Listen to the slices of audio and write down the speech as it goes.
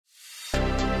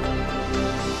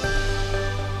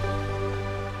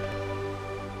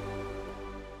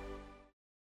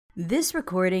This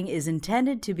recording is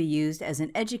intended to be used as an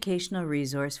educational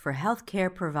resource for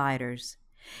healthcare providers.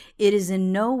 It is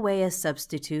in no way a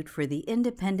substitute for the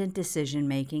independent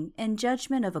decision-making and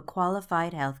judgment of a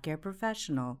qualified healthcare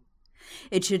professional.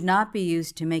 It should not be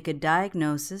used to make a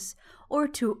diagnosis or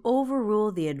to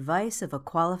overrule the advice of a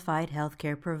qualified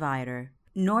healthcare provider,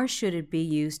 nor should it be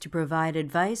used to provide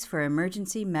advice for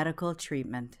emergency medical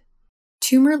treatment.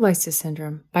 Tumor lysis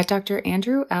syndrome by Dr.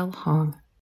 Andrew L. Hong.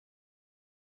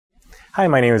 Hi,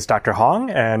 my name is Dr. Hong,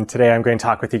 and today I'm going to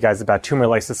talk with you guys about tumor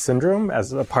lysis syndrome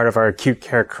as a part of our acute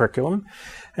care curriculum.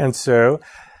 And so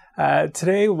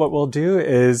today what we'll do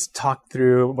is talk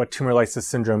through what tumor lysis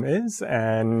syndrome is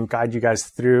and guide you guys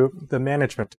through the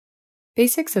management.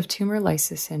 Basics of tumor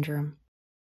lysis syndrome.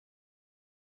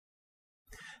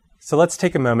 So let's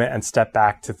take a moment and step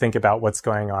back to think about what's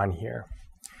going on here.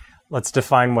 Let's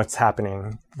define what's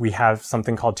happening. We have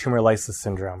something called tumor lysis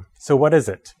syndrome. So what is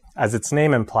it? As its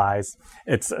name implies,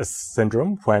 it's a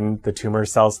syndrome when the tumor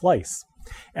cells lyse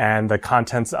and the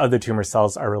contents of the tumor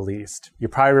cells are released. You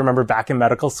probably remember back in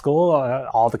medical school,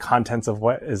 all the contents of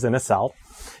what is in a cell.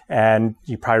 And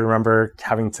you probably remember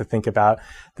having to think about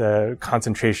the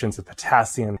concentrations of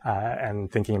potassium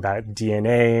and thinking about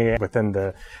DNA within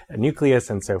the nucleus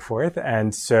and so forth.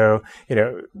 And so,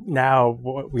 now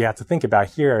what we have to think about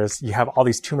here is you have all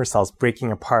these tumor cells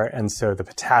breaking apart. And so the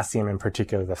potassium, in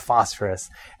particular, the phosphorus,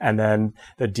 and then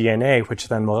the DNA, which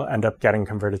then will end up getting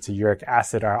converted to uric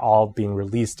acid, are all being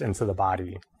released into the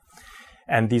body.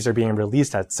 And these are being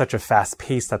released at such a fast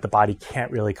pace that the body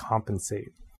can't really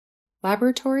compensate.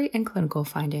 Laboratory and clinical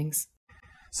findings.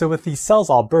 So with these cells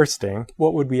all bursting,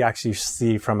 what would we actually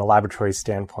see from a laboratory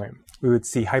standpoint? We would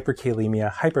see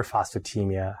hyperkalemia,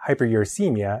 hyperphosphatemia,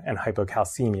 hyperuricemia, and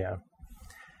hypocalcemia.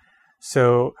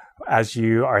 So as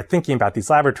you are thinking about these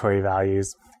laboratory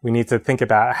values, we need to think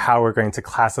about how we're going to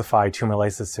classify tumor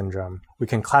lysis syndrome. We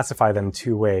can classify them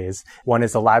two ways. One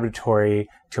is a laboratory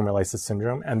tumor lysis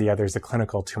syndrome, and the other is a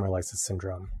clinical tumor lysis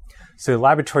syndrome. So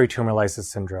laboratory tumor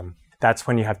lysis syndrome, that's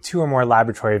when you have two or more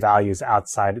laboratory values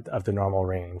outside of the normal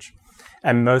range.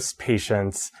 And most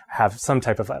patients have some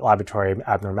type of laboratory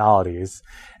abnormalities.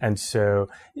 And so,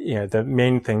 the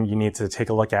main thing you need to take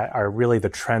a look at are really the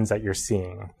trends that you're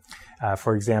seeing.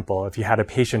 For example, if you had a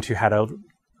patient who had a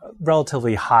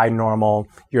relatively high normal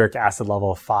uric acid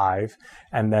level of 5,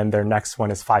 and then their next one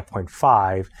is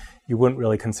 5.5, you wouldn't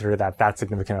really consider that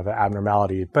significant of an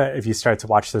abnormality. But if you start to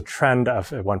watch the trend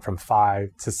of it went from 5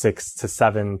 to 6 to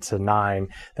 7 to 9,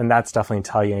 then that's definitely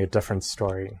telling you a different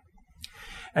story.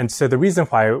 And so the reason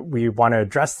why we want to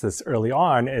address this early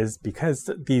on is because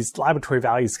these laboratory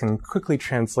values can quickly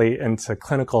translate into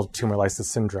clinical tumor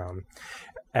lysis syndrome.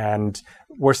 And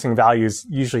worsening values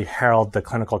usually herald the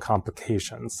clinical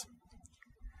complications.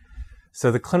 So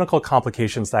the clinical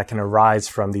complications that can arise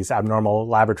from these abnormal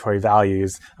laboratory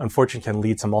values, unfortunately, can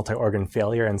lead to multi-organ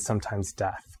failure and sometimes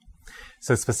death.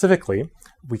 So specifically,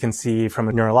 we can see from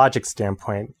a neurologic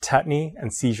standpoint, tetany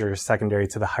and seizures secondary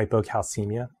to the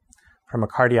hypocalcemia. From a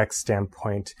cardiac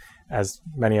standpoint, as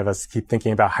many of us keep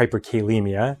thinking about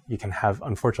hyperkalemia, you can have,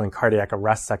 unfortunately, cardiac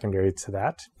arrest secondary to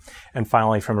that. And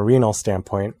finally, from a renal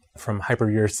standpoint, from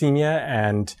hyperuricemia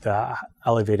and the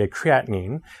elevated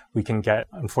creatinine, we can get,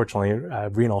 unfortunately,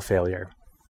 renal failure.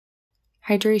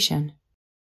 Hydration.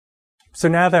 So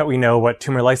now that we know what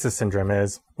tumor lysis syndrome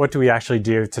is, what do we actually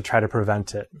do to try to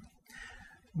prevent it?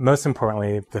 Most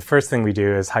importantly, the first thing we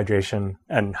do is hydration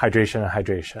and hydration and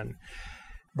hydration.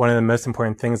 One of the most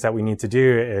important things that we need to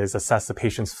do is assess the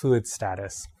patient's fluid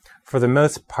status. For the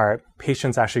most part,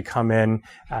 patients actually come in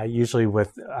usually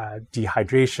with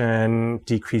dehydration,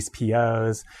 decreased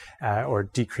POs, or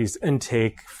decreased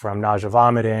intake from nausea,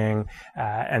 vomiting.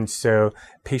 And so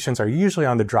patients are usually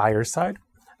on the drier side.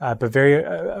 But very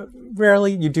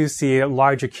rarely you do see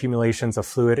large accumulations of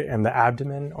fluid in the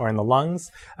abdomen or in the lungs,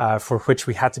 for which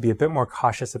we have to be a bit more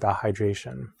cautious about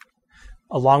hydration.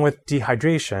 Along with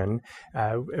dehydration,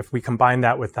 if we combine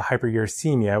that with the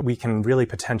hyperuricemia, we can really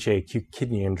potentiate acute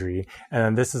kidney injury.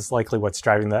 And this is likely what's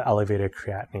driving the elevated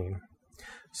creatinine.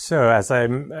 So as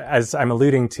I'm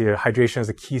alluding to, hydration is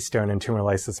a keystone in tumor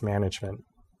lysis management.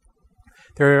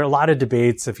 There are a lot of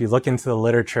debates, if you look into the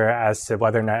literature, as to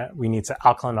whether or not we need to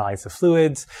alkalinize the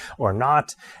fluids or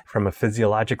not. From a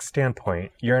physiologic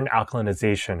standpoint, urine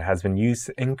alkalinization has been used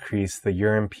to increase the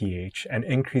urine pH and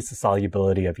increase the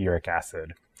solubility of uric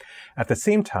acid. At the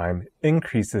same time,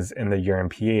 increases in the urine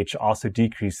pH also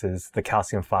decreases the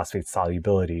calcium phosphate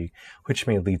solubility, which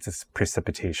may lead to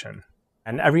precipitation.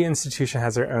 And every institution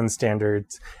has their own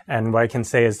standards. And what I can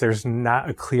say is there's not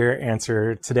a clear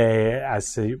answer today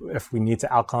as to if we need to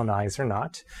alkalinize or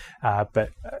not.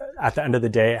 But at the end of the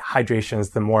day, hydration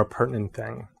is the more pertinent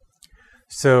thing.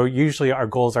 So usually our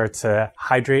goals are to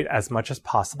hydrate as much as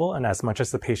possible and as much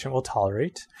as the patient will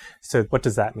tolerate. So what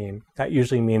does that mean? That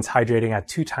usually means hydrating at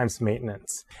 2 times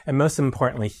maintenance. And most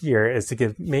importantly here is to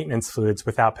give maintenance fluids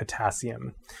without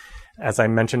potassium. As I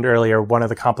mentioned earlier, one of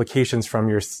the complications from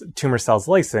your tumor cells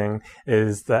lysing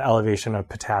is the elevation of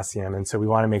potassium. And so we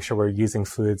want to make sure we're using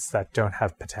fluids that don't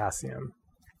have potassium.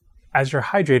 As you're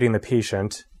hydrating the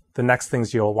patient, the next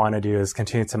things you'll want to do is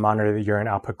continue to monitor the urine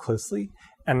output closely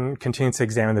and continue to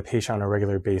examine the patient on a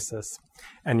regular basis.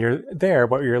 And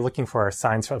what you're looking for are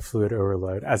signs of fluid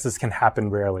overload, as this can happen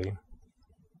rarely.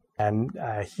 And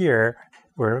here,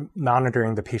 we're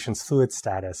monitoring the patient's fluid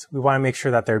status. We want to make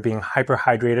sure that they're being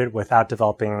hyperhydrated without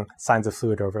developing signs of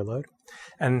fluid overload.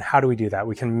 And how do we do that?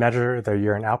 We can measure their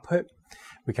urine output.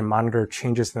 We can monitor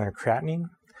changes in their creatinine.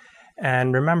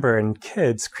 And remember, in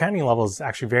kids, creatinine levels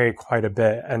actually vary quite a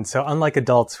bit. And so unlike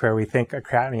adults where we think a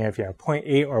creatinine of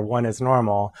 0.8 or 1 is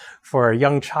normal, for a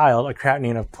young child, a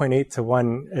creatinine of 0.8 to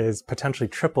 1 is potentially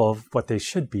triple of what they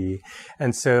should be.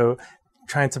 And so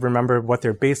trying to remember what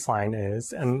their baseline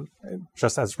is, and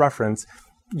just as reference,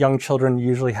 young children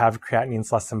usually have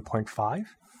creatinines less than 0.5.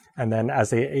 And then as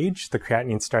they age, the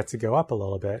creatinine starts to go up a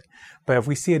little bit. But if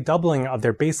we see a doubling of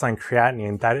their baseline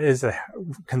creatinine, that is a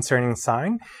concerning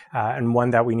sign and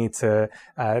one that we need to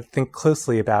think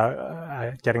closely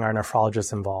about getting our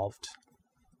nephrologist involved.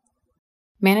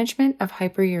 Management of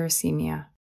hyperuricemia.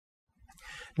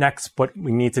 Next, what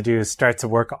we need to do is start to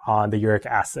work on the uric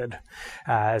acid.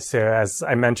 So as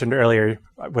I mentioned earlier,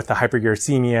 with the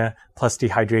hyperuricemia plus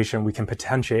dehydration, we can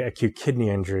potentiate acute kidney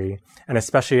injury. And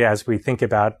especially as we think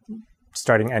about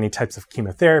starting any types of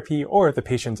chemotherapy, or if the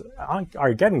patients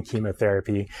are getting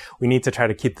chemotherapy, we need to try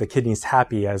to keep the kidneys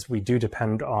happy, as we do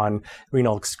depend on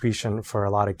renal excretion for a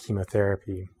lot of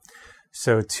chemotherapy.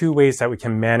 So 2 ways that we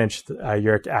can manage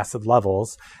uric acid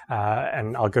levels,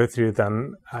 and I'll go through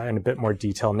them in a bit more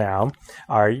detail now,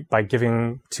 are by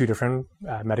giving 2 different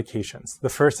medications. The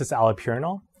first is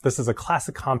allopurinol. This is a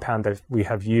classic compound that we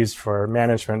have used for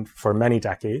management for many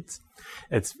decades.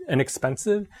 It's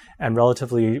inexpensive and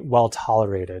relatively well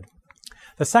tolerated.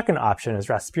 The second option is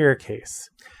rasburicase.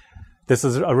 This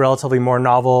is a relatively more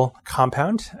novel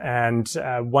compound and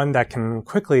one that can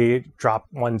quickly drop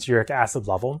one's uric acid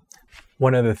level.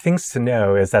 One of the things to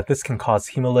know is that this can cause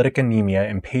hemolytic anemia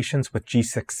in patients with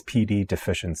G6PD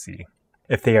deficiency.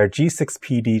 If they are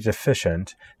G6PD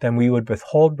deficient, then we would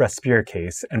withhold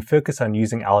rasburicase and focus on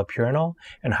using allopurinol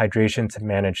and hydration to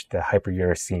manage the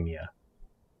hyperuricemia.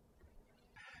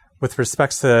 With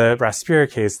respect to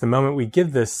rasburicase, the moment we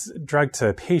give this drug to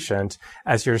a patient,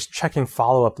 as you're checking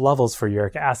follow-up levels for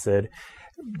uric acid,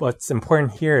 what's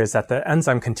important here is that the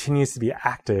enzyme continues to be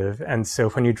active. And so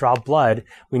when you draw blood,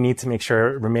 we need to make sure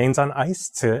it remains on ice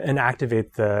to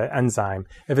inactivate the enzyme.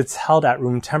 If it's held at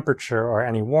room temperature or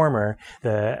any warmer,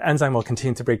 the enzyme will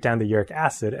continue to break down the uric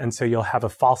acid. And so you'll have a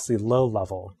falsely low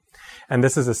level. And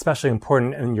this is especially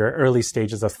important in your early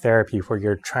stages of therapy where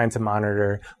you're trying to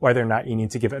monitor whether or not you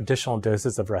need to give additional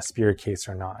doses of rasburicase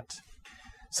or not.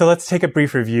 So let's take a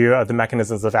brief review of the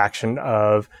mechanisms of action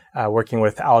of working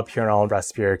with allopurinol and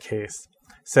rasburicase.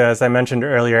 So as I mentioned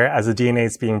earlier, as the DNA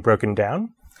is being broken down,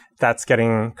 that's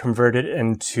getting converted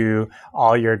into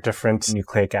all your different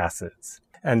nucleic acids.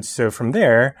 And so from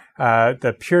there,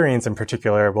 the purines in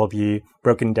particular will be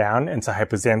broken down into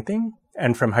hypoxanthine,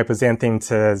 and from hypoxanthine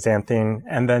to xanthine,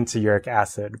 and then to uric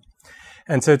acid.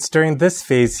 And so it's during this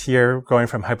phase here, going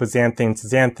from hypoxanthine to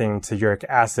xanthine to uric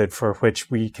acid, for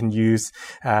which we can use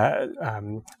a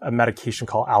medication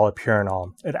called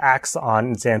allopurinol. It acts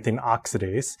on xanthine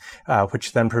oxidase,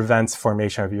 which then prevents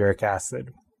formation of uric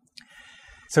acid.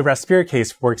 So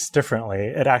rasburicase works differently.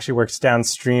 It actually works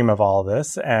downstream of all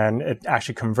this, and it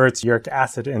actually converts uric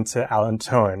acid into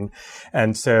allantoin.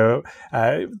 And so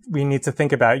we need to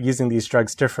think about using these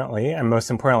drugs differently, and most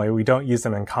importantly, we don't use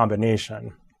them in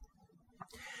combination.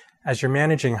 As you're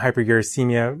managing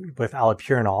hyperuricemia with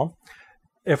allopurinol,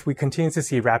 if we continue to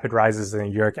see rapid rises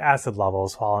in uric acid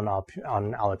levels while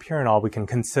on allopurinol, we can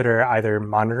consider either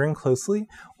monitoring closely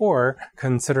or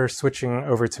consider switching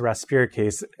over to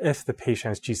rasburicase if the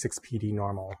patient is G6PD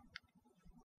normal.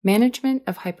 Management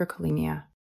of hyperkalemia.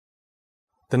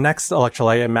 The next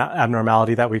electrolyte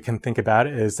abnormality that we can think about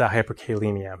is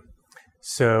hyperkalemia.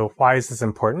 So why is this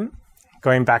important?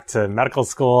 Going back to medical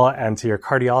school and to your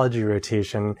cardiology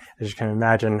rotation, as you can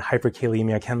imagine,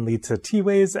 hyperkalemia can lead to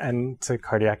T-waves and to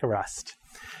cardiac arrest.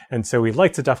 And so we'd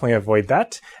like to definitely avoid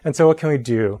that. And so what can we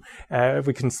do?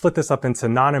 We can split this up into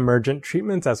non-emergent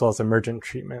treatments as well as emergent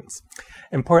treatments.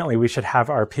 Importantly, we should have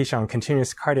our patient on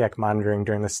continuous cardiac monitoring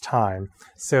during this time.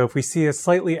 So if we see a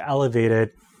slightly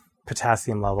elevated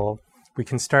potassium level, we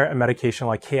can start a medication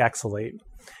like Kayexalate.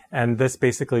 And this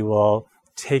basically will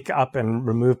take up and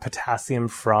remove potassium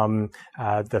from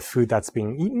the food that's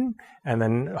being eaten, and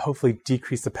then hopefully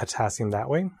decrease the potassium that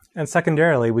way. And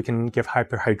secondarily, we can give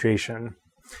hyperhydration.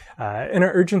 In an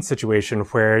urgent situation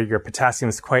where your potassium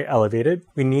is quite elevated,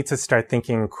 we need to start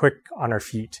thinking quick on our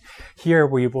feet. Here,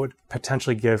 we would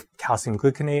potentially give calcium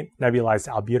gluconate, nebulized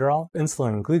albuterol,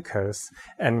 insulin glucose,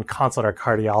 and consult our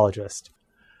cardiologist.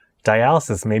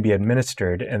 Dialysis may be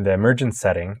administered in the emergent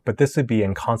setting, but this would be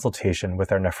in consultation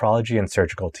with our nephrology and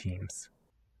surgical teams.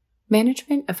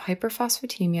 Management of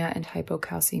hyperphosphatemia and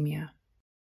hypocalcemia.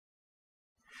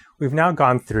 We've now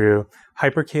gone through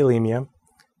hyperkalemia,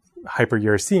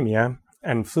 hyperuricemia,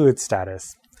 and fluid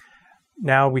status.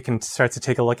 Now we can start to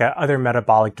take a look at other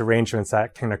metabolic derangements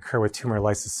that can occur with tumor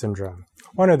lysis syndrome.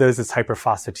 One of those is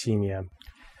hyperphosphatemia.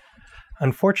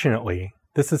 Unfortunately,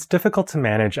 this is difficult to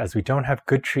manage as we don't have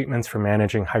good treatments for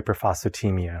managing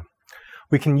hyperphosphatemia.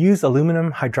 We can use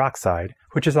aluminum hydroxide,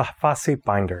 which is a phosphate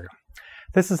binder.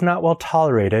 This is not well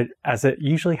tolerated as it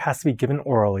usually has to be given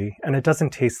orally and it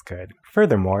doesn't taste good.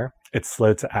 Furthermore, it's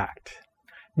slow to act.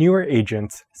 Newer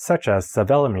agents, such as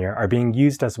sevelamer, are being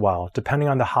used as well, depending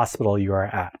on the hospital you are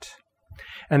at.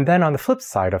 And then on the flip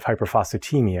side of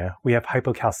hyperphosphatemia, we have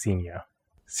hypocalcemia.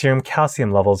 Serum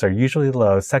calcium levels are usually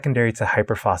low secondary to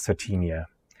hyperphosphatemia,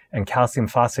 and calcium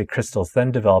phosphate crystals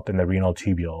then develop in the renal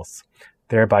tubules,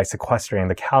 thereby sequestering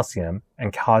the calcium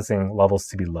and causing levels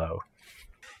to be low.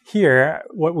 Here,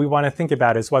 what we want to think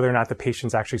about is whether or not the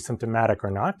patient's actually symptomatic or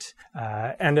not,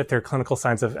 and if there are clinical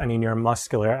signs of any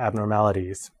neuromuscular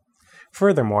abnormalities.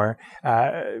 Furthermore,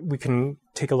 we can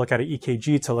take a look at an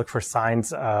EKG to look for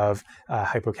signs of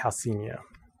hypocalcemia.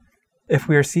 If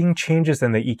we are seeing changes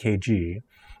in the EKG,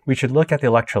 we should look at the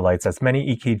electrolytes, as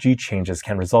many EKG changes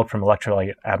can result from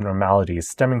electrolyte abnormalities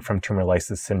stemming from tumor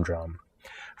lysis syndrome.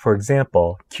 For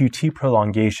example, QT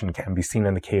prolongation can be seen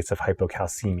in the case of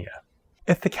hypocalcemia.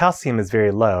 If the calcium is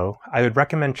very low, I would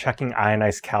recommend checking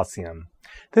ionized calcium.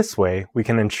 This way, we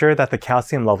can ensure that the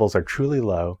calcium levels are truly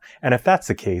low, and if that's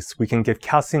the case, we can give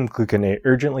calcium gluconate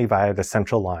urgently via the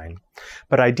central line.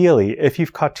 But ideally, if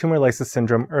you've caught tumor lysis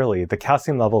syndrome early, the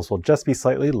calcium levels will just be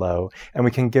slightly low, and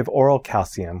we can give oral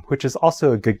calcium, which is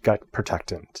also a good gut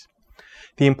protectant.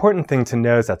 The important thing to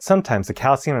know is that sometimes the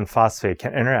calcium and phosphate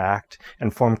can interact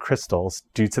and form crystals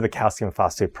due to the calcium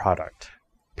phosphate product.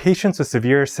 Patients with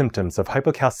severe symptoms of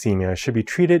hypocalcemia should be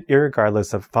treated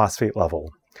irregardless of phosphate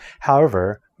level.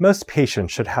 However, most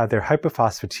patients should have their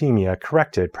hypophosphatemia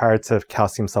corrected prior to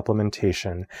calcium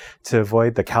supplementation to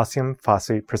avoid the calcium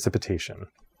phosphate precipitation.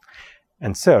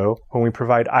 And so, when we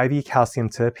provide IV calcium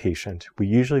to a patient, we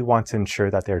usually want to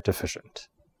ensure that they're deficient.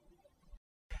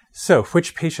 So,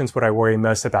 which patients would I worry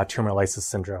most about tumor lysis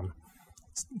syndrome?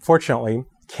 Fortunately,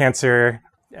 cancer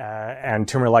and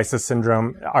tumor lysis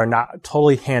syndrome are not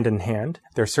totally hand in hand.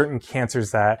 There are certain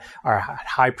cancers that are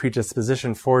high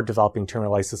predisposition for developing tumor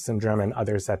lysis syndrome and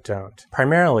others that don't.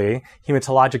 Primarily,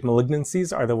 hematologic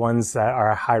malignancies are the ones that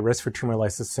are high risk for tumor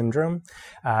lysis syndrome,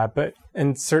 but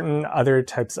in certain other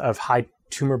types of high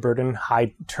tumor burden,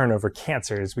 high turnover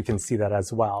cancers, we can see that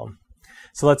as well.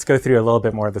 So let's go through a little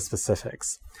bit more of the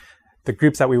specifics. The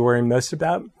groups that we worry most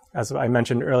about, as I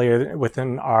mentioned earlier,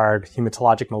 within our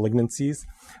hematologic malignancies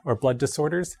or blood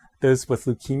disorders, those with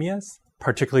leukemias,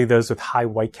 particularly those with high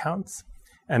white counts,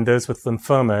 and those with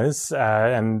lymphomas.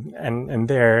 And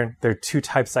there are two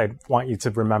types I want you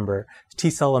to remember.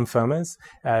 T-cell lymphomas,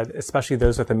 especially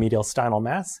those with a mediastinal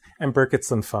mass, and Burkitt's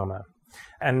lymphoma.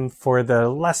 And for the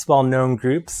less well-known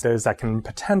groups, those that can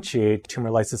potentiate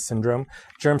tumor lysis syndrome,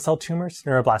 germ cell tumors,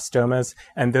 neuroblastomas,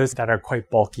 and those that are quite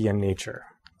bulky in nature.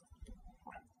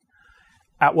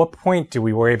 At what point do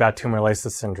we worry about tumor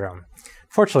lysis syndrome?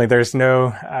 Fortunately, there's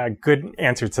no good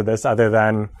answer to this other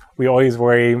than we always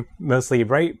worry mostly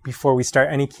right before we start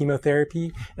any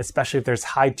chemotherapy, especially if there's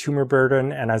high tumor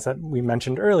burden. And as we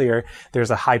mentioned earlier,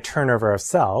 there's a high turnover of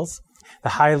cells. The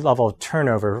high level of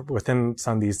turnover within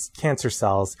some of these cancer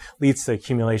cells leads to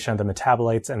accumulation of the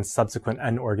metabolites and subsequent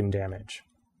end organ damage.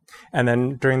 And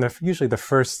then during usually the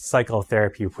first cycle of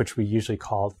therapy, which we usually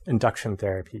call induction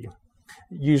therapy.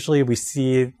 Usually we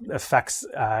see effects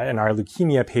in our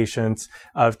leukemia patients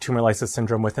of tumor lysis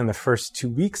syndrome within the first 2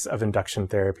 weeks of induction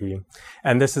therapy.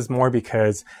 And this is more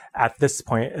because at this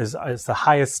point is the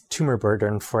highest tumor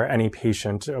burden for any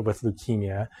patient with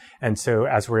leukemia. And so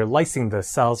as we're lysing the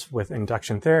cells with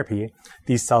induction therapy,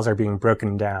 these cells are being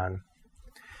broken down.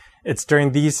 It's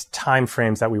during these time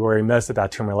frames that we worry most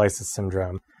about tumor lysis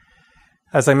syndrome.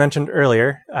 As I mentioned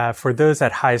earlier, for those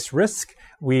at highest risk,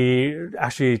 we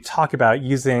actually talk about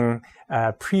using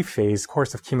a pre-phase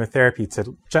course of chemotherapy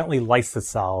to gently lyse the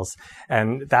cells.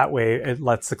 And that way it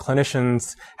lets the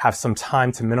clinicians have some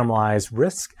time to minimize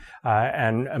risk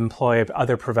and employ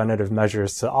other preventative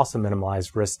measures to also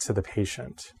minimize risk to the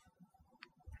patient.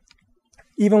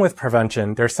 Even with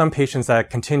prevention, there are some patients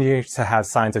that continue to have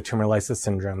signs of tumor lysis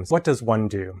syndrome. What does one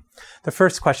do? The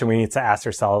first question we need to ask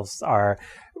ourselves are,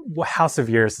 how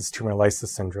severe is this tumor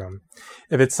lysis syndrome?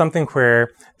 If it's something where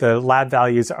the lab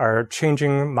values are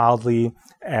changing mildly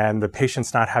and the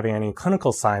patient's not having any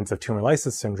clinical signs of tumor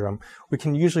lysis syndrome, we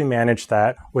can usually manage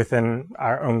that within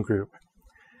our own group.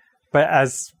 But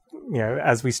as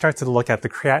we start to look at the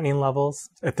creatinine levels,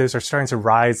 if those are starting to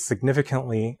rise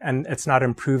significantly and it's not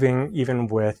improving even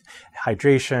with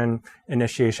hydration,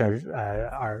 initiation of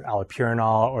our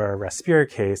allopurinol or a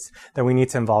respiricase, then we need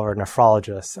to involve our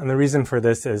nephrologist. And the reason for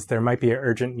this is there might be an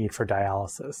urgent need for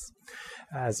dialysis.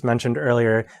 As mentioned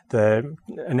earlier, the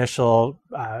initial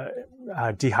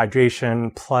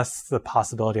dehydration plus the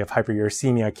possibility of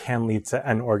hyperuricemia can lead to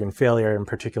end organ failure, in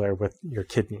particular with your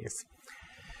kidneys.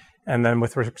 And then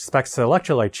with respect to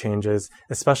electrolyte changes,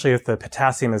 especially if the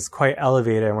potassium is quite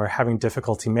elevated and we're having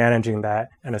difficulty managing that,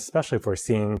 and especially if we're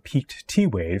seeing peaked T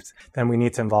waves, then we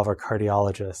need to involve our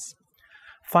cardiologist.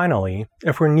 Finally,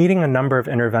 if we're needing a number of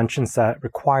interventions that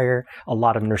require a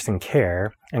lot of nursing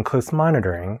care and close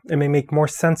monitoring, it may make more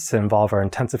sense to involve our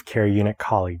intensive care unit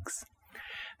colleagues.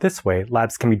 This way,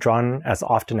 labs can be drawn as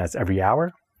often as every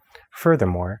hour.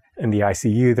 Furthermore, in the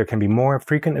ICU, there can be more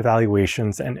frequent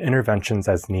evaluations and interventions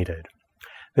as needed.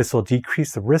 This will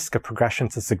decrease the risk of progression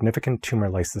to significant tumor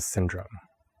lysis syndrome.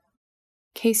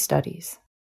 Case studies.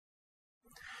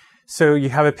 So you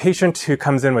have a patient who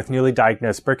comes in with newly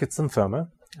diagnosed Burkitt's lymphoma.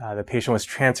 The patient was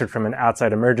transferred from an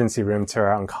outside emergency room to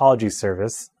our oncology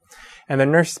service. And the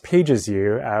nurse pages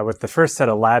you with the first set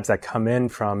of labs that come in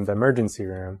from the emergency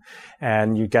room.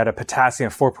 And you get a potassium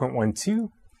of 4.12,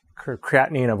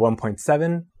 creatinine of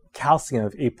 1.7, calcium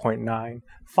of 8.9,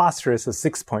 phosphorus of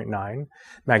 6.9,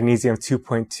 magnesium of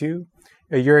 2.2,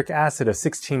 a uric acid of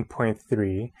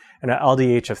 16.3, and an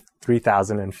LDH of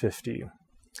 3,050.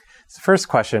 So the first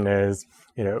question is,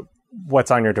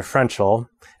 what's on your differential?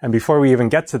 And before we even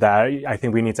get to that, I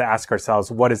think we need to ask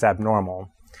ourselves, what is abnormal?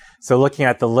 So looking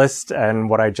at the list and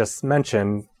what I just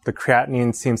mentioned, the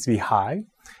creatinine seems to be high.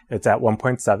 It's at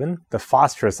 1.7. The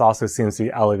phosphorus also seems to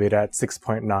be elevated at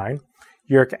 6.9.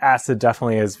 Uric acid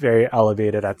definitely is very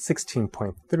elevated at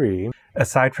 16.3.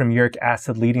 Aside from uric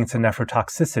acid leading to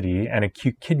nephrotoxicity and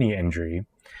acute kidney injury,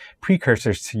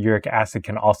 precursors to uric acid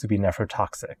can also be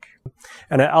nephrotoxic.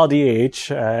 And at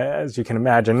LDH, as you can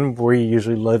imagine, we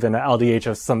usually live in an LDH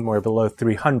of somewhere below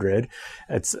 300.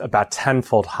 It's about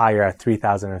 10-fold higher at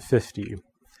 3,050.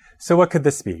 So what could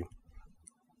this be?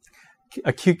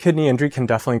 Acute kidney injury can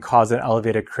definitely cause an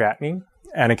elevated creatinine,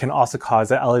 and it can also cause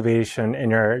an elevation in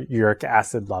your uric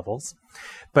acid levels.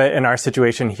 But in our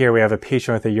situation here, we have a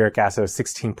patient with a uric acid of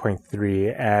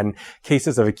 16.3, and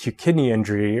cases of acute kidney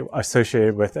injury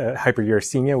associated with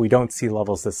hyperuricemia, we don't see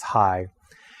levels this high.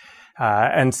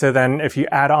 And so then if you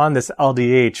add on this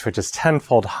LDH, which is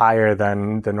 10-fold higher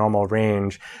than the normal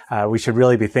range, we should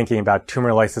really be thinking about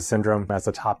tumor lysis syndrome as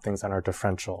the top things on our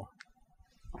differential.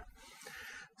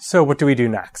 So what do we do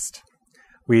next?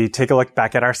 We take a look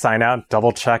back at our sign out,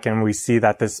 double check, and we see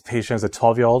that this patient is a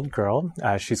 12-year-old girl.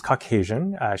 She's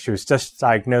Caucasian. She was just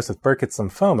diagnosed with Burkitt's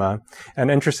lymphoma.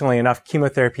 And interestingly enough,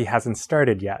 chemotherapy hasn't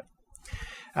started yet.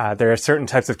 There are certain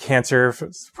types of cancer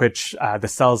which the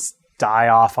cells die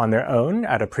off on their own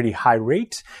at a pretty high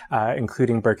rate,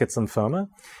 including Burkitt's lymphoma.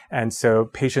 And so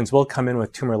patients will come in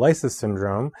with tumor lysis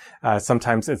syndrome.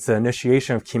 Sometimes it's the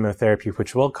initiation of chemotherapy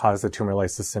which will cause the tumor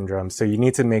lysis syndrome. So you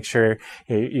need to make sure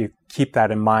you keep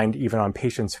that in mind even on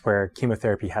patients where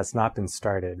chemotherapy has not been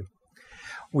started.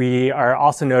 We are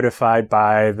also notified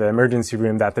by the emergency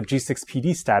room that the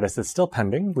G6PD status is still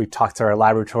pending. We talked to our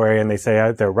laboratory and they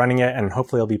say they're running it and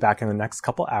hopefully it'll be back in the next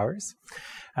couple hours.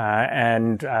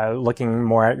 Looking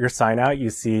more at your sign out, you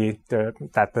see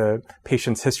that the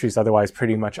patient's history is otherwise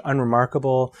pretty much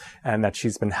unremarkable and that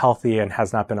she's been healthy and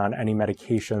has not been on any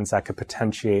medications that could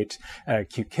potentiate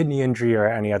acute kidney injury or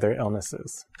any other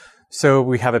illnesses. So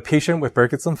we have a patient with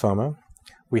Burkitt's lymphoma.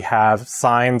 we have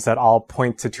signs that all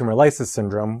point to tumor lysis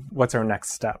syndrome. What's our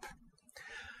next step?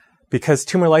 Because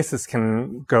tumor lysis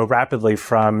can go rapidly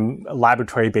from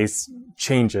laboratory-based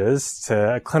changes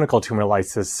to clinical tumor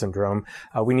lysis syndrome,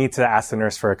 we need to ask the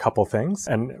nurse for a couple things,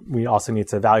 and we also need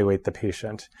to evaluate the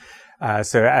patient.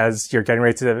 So as you're getting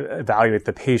ready to evaluate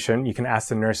the patient, you can ask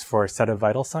the nurse for a set of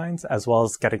vital signs, as well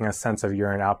as getting a sense of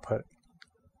urine output.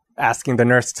 Asking the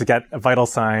nurse to get vital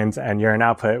signs and urine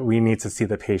output, we need to see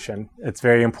the patient. It's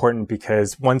very important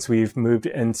because once we've moved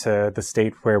into the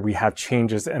state where we have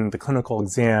changes in the clinical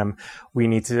exam, we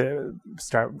need to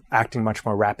start acting much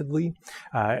more rapidly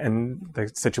in the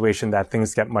situation that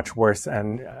things get much worse.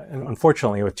 And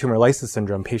unfortunately, with tumor lysis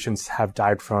syndrome, patients have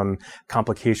died from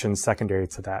complications secondary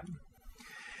to that.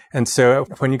 And so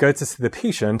when you go to see the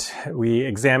patient, we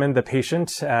examine the patient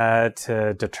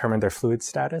to determine their fluid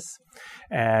status.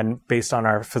 And based on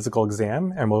our physical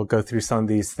exam, and we'll go through some of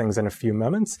these things in a few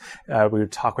moments, we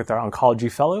would talk with our oncology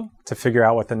fellow to figure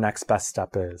out what the next best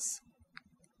step is.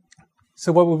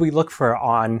 So what would we look for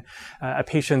on a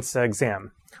patient's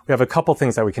exam? We have a couple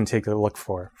things that we can take a look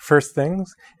for. First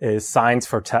things is signs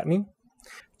for tetany.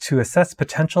 To assess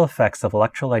potential effects of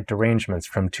electrolyte derangements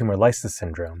from tumor lysis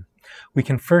syndrome, we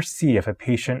can first see if a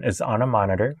patient is on a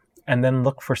monitor and then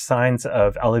look for signs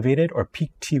of elevated or peak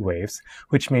T waves,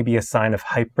 which may be a sign of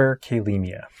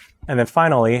hyperkalemia. And then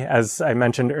finally, as I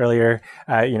mentioned earlier,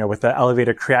 with the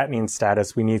elevated creatinine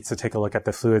status, we need to take a look at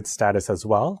the fluid status as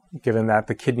well, given that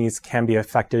the kidneys can be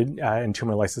affected in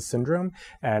tumor lysis syndrome.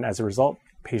 And as a result,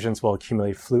 patients will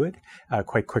accumulate fluid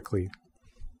quite quickly.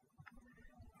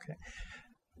 Okay.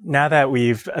 Now that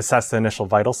we've assessed the initial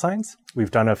vital signs,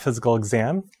 we've done a physical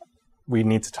exam, we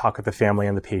need to talk with the family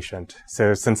and the patient.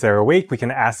 So since they're awake, we can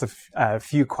ask a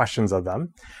few questions of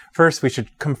them. First, we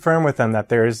should confirm with them that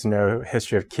there is no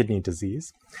history of kidney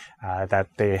disease, that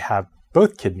they have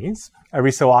both kidneys.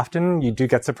 Every so often, you do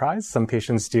get surprised. Some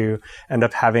patients do end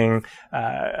up having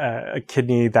a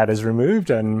kidney that is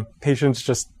removed, and patients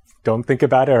just don't think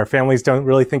about it, or families don't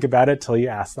really think about it till you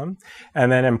ask them.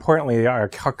 And then importantly, our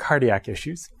cardiac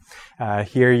issues.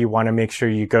 Here you want to make sure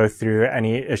you go through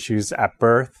any issues at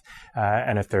birth,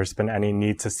 and if there's been any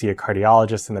need to see a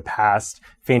cardiologist in the past,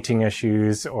 fainting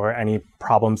issues, or any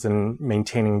problems in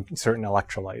maintaining certain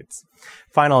electrolytes.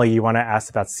 Finally, you want to ask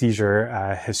about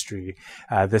seizure history.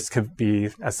 This could be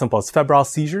as simple as febrile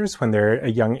seizures when they're a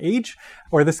young age,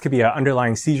 or this could be an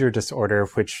underlying seizure disorder,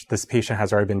 which this patient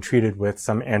has already been treated with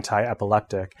some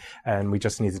anti-epileptic, and we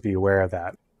just need to be aware of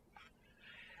that.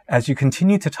 As you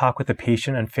continue to talk with the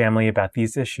patient and family about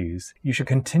these issues, you should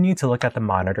continue to look at the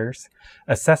monitors,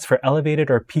 assess for elevated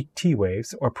or peak T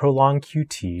waves or prolonged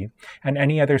QT, and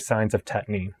any other signs of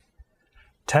tetany.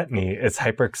 Tetany is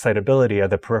hyperexcitability of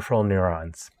the peripheral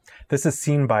neurons. This is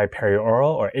seen by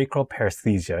perioral or acral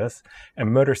paresthesias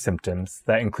and motor symptoms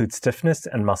that include stiffness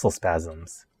and muscle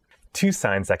spasms. Two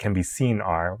signs that can be seen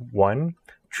are 1.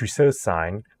 Trousseau's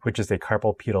sign, which is a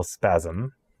carpal pedal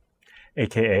spasm,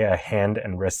 aka a hand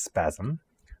and wrist spasm,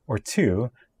 or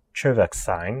 2. Trevec's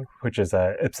sign, which is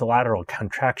a ipsilateral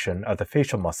contraction of the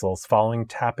facial muscles following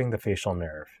tapping the facial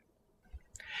nerve.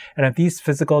 And if these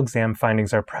physical exam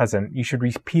findings are present, you should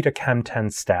repeat a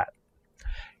Chem10 stat.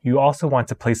 You also want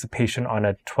to place the patient on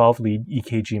a 12-lead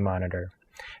EKG monitor.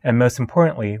 And most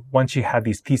importantly, once you have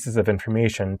these pieces of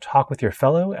information, talk with your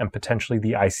fellow and potentially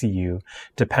the ICU,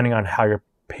 depending on how your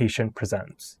patient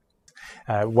presents.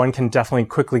 One can definitely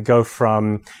quickly go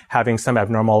from having some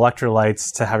abnormal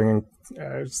electrolytes to having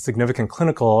significant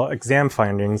clinical exam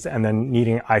findings and then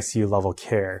needing ICU level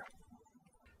care.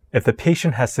 If the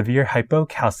patient has severe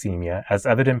hypocalcemia, as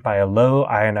evident by a low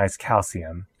ionized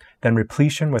calcium, then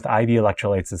repletion with IV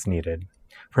electrolytes is needed.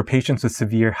 For patients with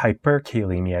severe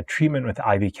hyperkalemia, treatment with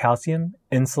IV calcium,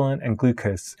 insulin, and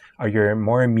glucose are your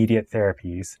more immediate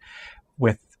therapies,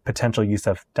 with potential use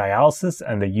of dialysis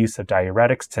and the use of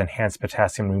diuretics to enhance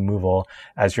potassium removal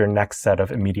as your next set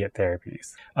of immediate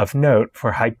therapies. Of note,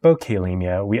 for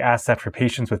hypokalemia, we ask that for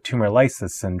patients with tumor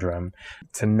lysis syndrome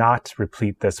to not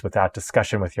replete this without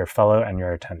discussion with your fellow and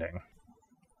your attending.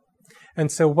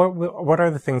 And so what are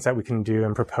the things that we can do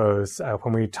and propose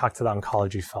when we talk to the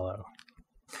oncology fellow?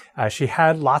 She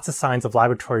had lots of signs of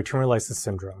laboratory tumor lysis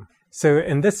syndrome. So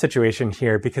in this situation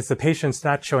here, because the patient's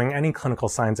not showing any clinical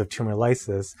signs of tumor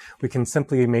lysis, we can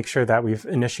simply make sure that we've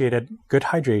initiated good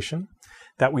hydration,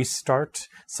 that we start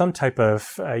some type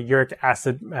of uric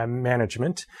acid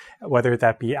management, whether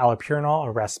that be allopurinol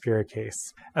or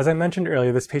rasburicase. As I mentioned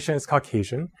earlier, this patient is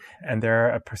Caucasian, and there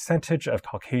are a percentage of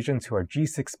Caucasians who are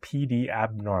G6PD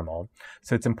abnormal,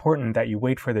 so it's important that you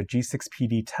wait for the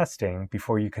G6PD testing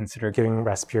before you consider giving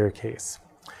rasburicase.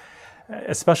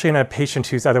 especially in a patient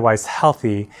who's otherwise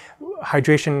healthy,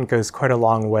 hydration goes quite a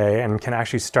long way and can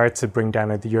actually start to bring down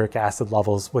the uric acid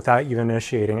levels without even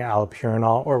initiating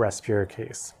allopurinol or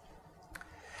respiricase.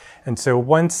 And so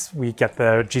once we get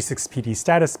the G6PD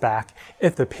status back,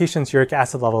 if the patient's uric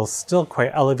acid level is still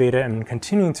quite elevated and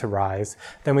continuing to rise,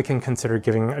 then we can consider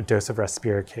giving a dose of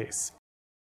respiricase.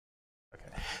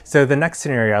 So the next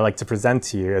scenario I'd like to present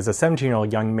to you is a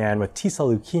 17-year-old young man with T-cell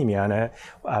leukemia and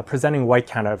a presenting white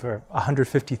count of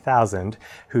 150,000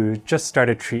 who just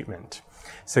started treatment.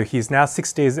 So he's now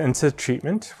 6 days into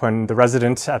treatment when the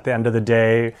resident at the end of the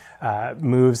day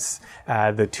moves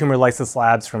the tumor lysis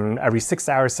labs from every 6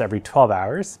 hours to every 12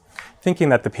 hours, thinking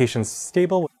that the patient's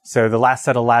stable. So the last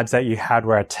set of labs that you had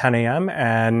were at 10 a.m.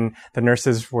 and the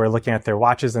nurses were looking at their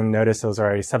watches and noticed it was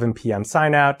already 7 p.m.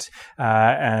 sign out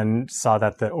and saw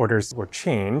that the orders were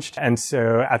changed. And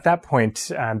so at that point,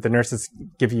 the nurses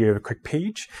give you a quick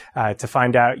page to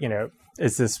find out,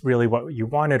 is this really what you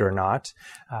wanted or not?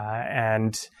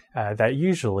 That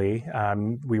usually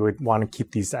we would want to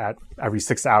keep these at every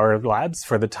 6-hour labs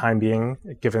for the time being,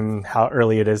 given how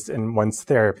early it is in one's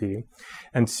therapy.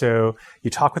 And so you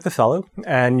talk with the fellow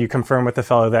and you confirm with the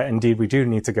fellow that indeed we do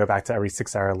need to go back to every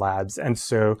 6-hour labs. And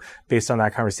so based on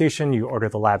that conversation, you order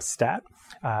the lab stat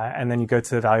and then you go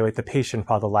to evaluate the patient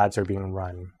while the labs are being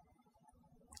run.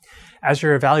 As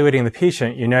you're evaluating the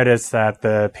patient, you notice that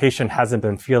the patient hasn't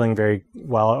been feeling very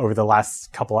well over the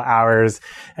last couple of hours,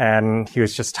 and he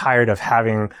was just tired of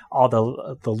having all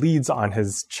the leads on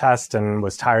his chest and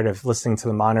was tired of listening to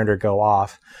the monitor go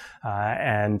off.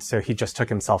 And so he just took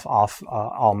himself off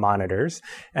all monitors.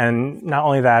 And not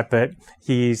only that, but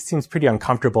he seems pretty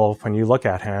uncomfortable when you look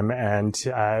at him. And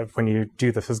when you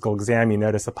do the physical exam, you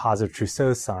notice a positive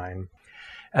Trousseau sign.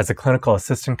 As a clinical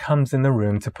assistant comes in the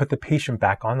room to put the patient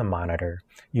back on the monitor,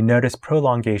 you notice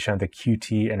prolongation of the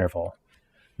QT interval.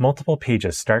 Multiple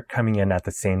pages start coming in at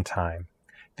the same time.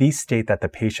 These state that the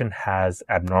patient has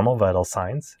abnormal vital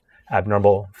signs,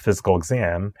 abnormal physical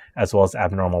exam, as well as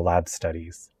abnormal lab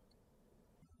studies.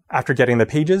 After getting the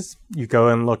pages, you go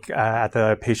and look at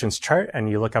the patient's chart and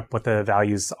you look up what the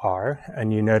values are.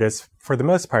 And you notice, for the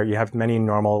most part, you have many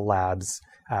normal labs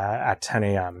at 10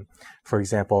 a.m. For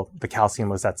example, the calcium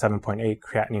was at 7.8,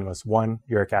 creatinine was 1,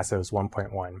 uric acid was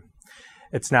 1.1.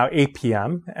 It's now 8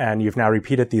 p.m. and you've now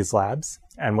repeated these labs.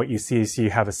 And what you see is you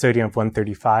have a sodium of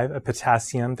 135, a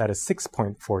potassium that is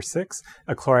 6.46,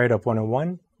 a chloride of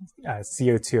 101,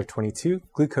 CO2 of 22,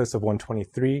 glucose of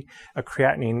 123, a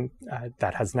creatinine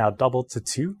that has now doubled to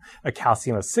 2, a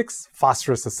calcium of 6,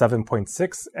 phosphorus of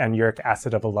 7.6, and uric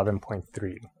acid of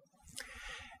 11.3.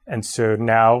 And so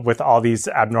now with all these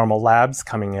abnormal labs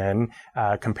coming in,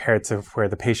 compared to where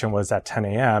the patient was at 10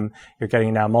 a.m., you're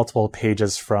getting now multiple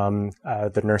pages from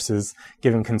the nurses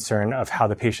giving concern of how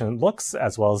the patient looks,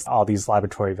 as well as all these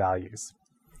laboratory values.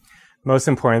 Most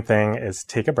important thing is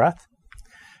take a breath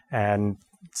and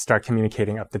start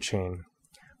communicating up the chain.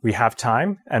 We have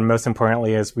time, and most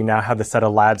importantly is we now have the set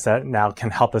of labs that now can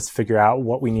help us figure out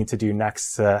what we need to do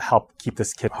next to help keep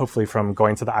this kid hopefully from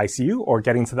going to the ICU or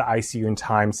getting to the ICU in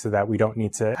time so that we don't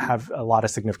need to have a lot of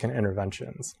significant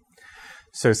interventions.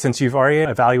 So since you've already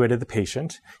evaluated the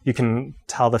patient, you can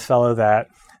tell the fellow that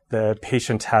the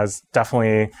patient has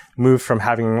definitely moved from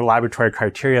having laboratory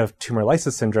criteria of tumor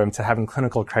lysis syndrome to having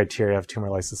clinical criteria of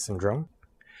tumor lysis syndrome.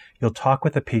 You'll talk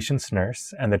with the patient's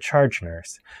nurse and the charge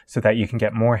nurse so that you can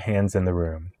get more hands in the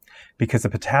room. Because the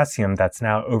potassium that's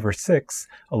now over 6,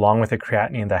 along with a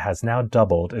creatinine that has now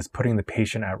doubled, is putting the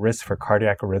patient at risk for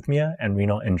cardiac arrhythmia and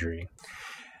renal injury.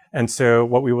 And so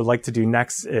what we would like to do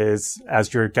next is,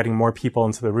 as you're getting more people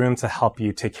into the room to help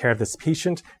you take care of this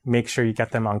patient, make sure you get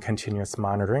them on continuous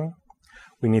monitoring.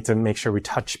 We need to make sure we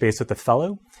touch base with the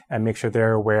fellow and make sure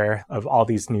they're aware of all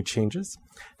these new changes.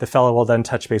 The fellow will then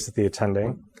touch base with the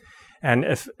attending. And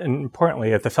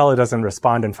importantly, if the fellow doesn't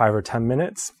respond in 5 or 10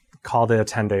 minutes, call the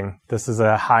attending. This is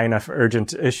a high enough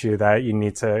urgent issue that you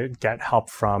need to get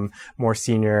help from more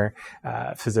senior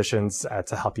physicians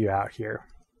to help you out here.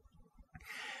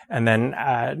 And then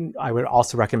I would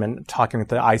also recommend talking with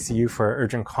the ICU for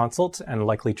urgent consult and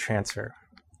likely transfer.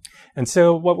 And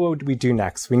so what would we do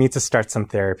next? We need to start some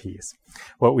therapies.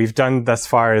 What we've done thus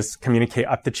far is communicate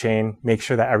up the chain, make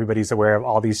sure that everybody's aware of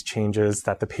all these changes,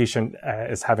 that the patient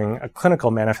is having a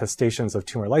clinical manifestations of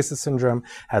tumor lysis syndrome,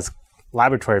 has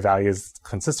laboratory values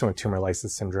consistent with tumor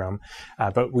lysis syndrome,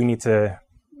 but we need to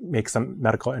make some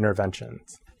medical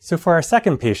interventions. So for our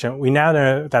second patient, we now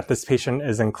know that this patient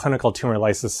is in clinical tumor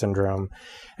lysis syndrome,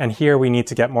 and here we need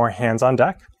to get more hands on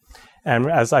deck.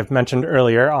 And as I've mentioned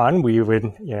earlier on, we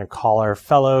would call our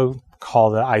fellow,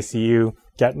 call the ICU,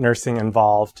 get nursing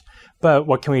involved. But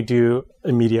what can we do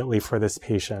immediately for this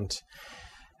patient?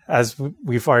 As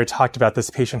we've already talked about, this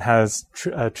patient has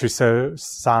Trousseau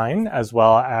sign as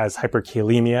well as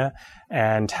hyperkalemia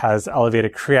and has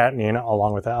elevated creatinine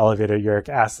along with the elevated uric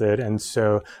acid. And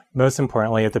so most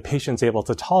importantly, if the patient's able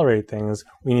to tolerate things,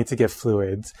 we need to give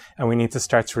fluids and we need to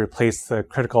start to replace the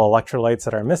critical electrolytes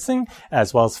that are missing,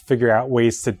 as well as figure out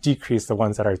ways to decrease the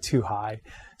ones that are too high.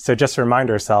 So just to remind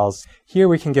ourselves, here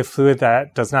we can give fluid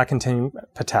that does not contain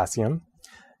potassium.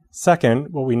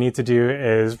 Second, what we need to do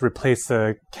is replace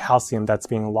the calcium that's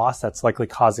being lost that's likely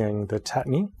causing the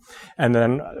tetany. And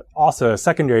then also a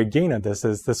secondary gain of this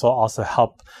is this will also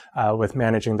help with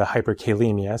managing the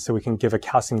hyperkalemia, so we can give a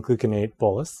calcium gluconate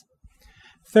bolus.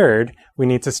 Third, we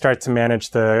need to start to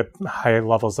manage the high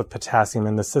levels of potassium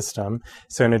in the system.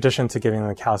 So in addition to giving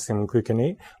the calcium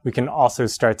gluconate, we can also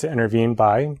start to intervene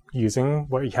by using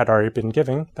what you had already been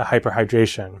giving, the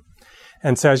hyperhydration.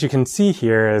 And so as you can see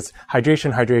here is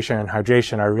hydration, hydration, and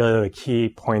hydration are really the key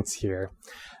points here.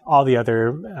 All the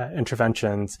other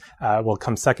interventions will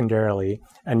come secondarily,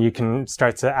 and you can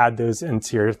start to add those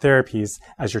into your therapies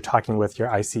as you're talking with your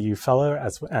ICU fellow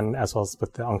as well as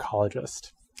with the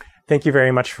oncologist. Thank you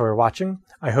very much for watching.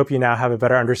 I hope you now have a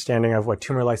better understanding of what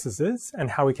tumor lysis is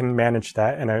and how we can manage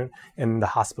that in the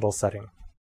hospital setting.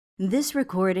 This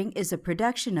recording is a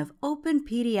production of Open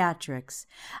Pediatrics,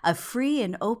 a free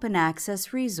and open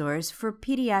access resource for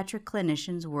pediatric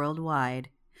clinicians worldwide.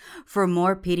 For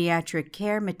more pediatric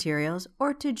care materials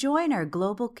or to join our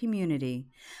global community,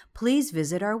 please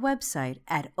visit our website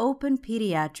at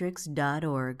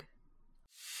openpediatrics.org.